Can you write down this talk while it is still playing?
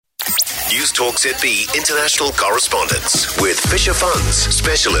News Talk ZB International Correspondence with Fisher Funds,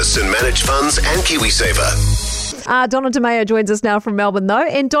 specialists in managed funds and KiwiSaver. Donna DeMeo joins us now from Melbourne, though.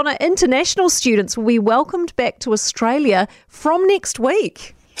 And Donna, international students will be welcomed back to Australia from next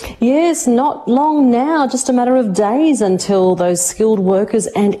week. Yes, not long now, just a matter of days until those skilled workers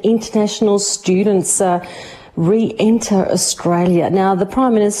and international students re-enter Australia. Now, the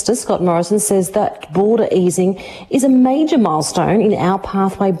Prime Minister, Scott Morrison, says that border easing is a major milestone in our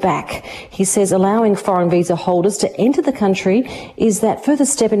pathway back. He says allowing foreign visa holders to enter the country is that further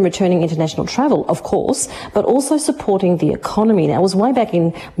step in returning international travel, of course, but also supporting the economy. Now, it was way back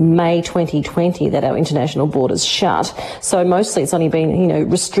in May 2020 that our international borders shut, so mostly it's only been,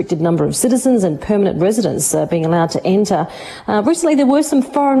 restricted number of citizens and permanent residents being allowed to enter. Recently, there were some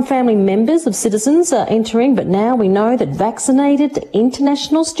foreign family members of citizens entering, but now we know that vaccinated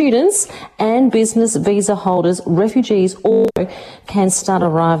international students and business visa holders, refugees, also can start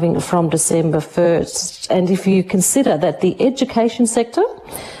arriving from December 1st. And if you consider that the education sector,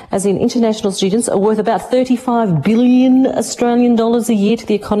 as in international students, are worth about 35 billion Australian dollars a year to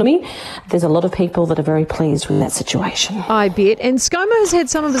the economy, there's a lot of people that are very pleased with that situation. I bet. And ScoMo has had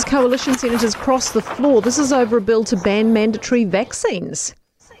some of his coalition senators cross the floor. This is over a bill to ban mandatory vaccines.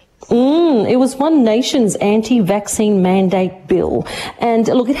 It was One Nation's anti-vaccine mandate bill. And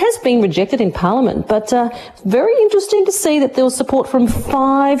look, it has been rejected in Parliament, but very interesting to see that there was support from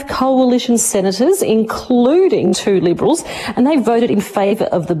 5 coalition senators, including 2 Liberals, and they voted in favour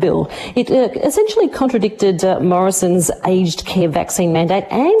of the bill. It essentially contradicted Morrison's aged care vaccine mandate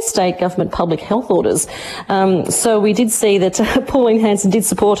and state government public health orders. So we did see that Pauline Hanson did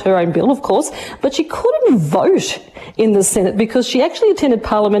support her own bill, of course, but she couldn't vote in the Senate because she actually attended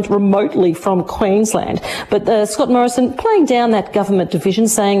Parliament remotely from Queensland. But Scott Morrison playing down that government division,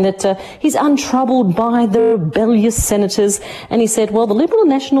 saying that he's untroubled by the rebellious senators. And he said, well, the Liberal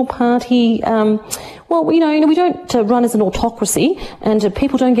National Party, we don't run as an autocracy, and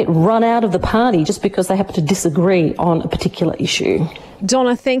people don't get run out of the party just because they happen to disagree on a particular issue.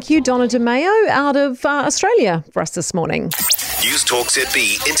 Donna, thank you. Donna DeMeo out of Australia for us this morning. News Talk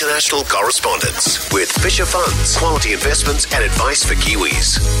ZB International Correspondence with Fisher Funds, quality investments and advice for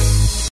Kiwis.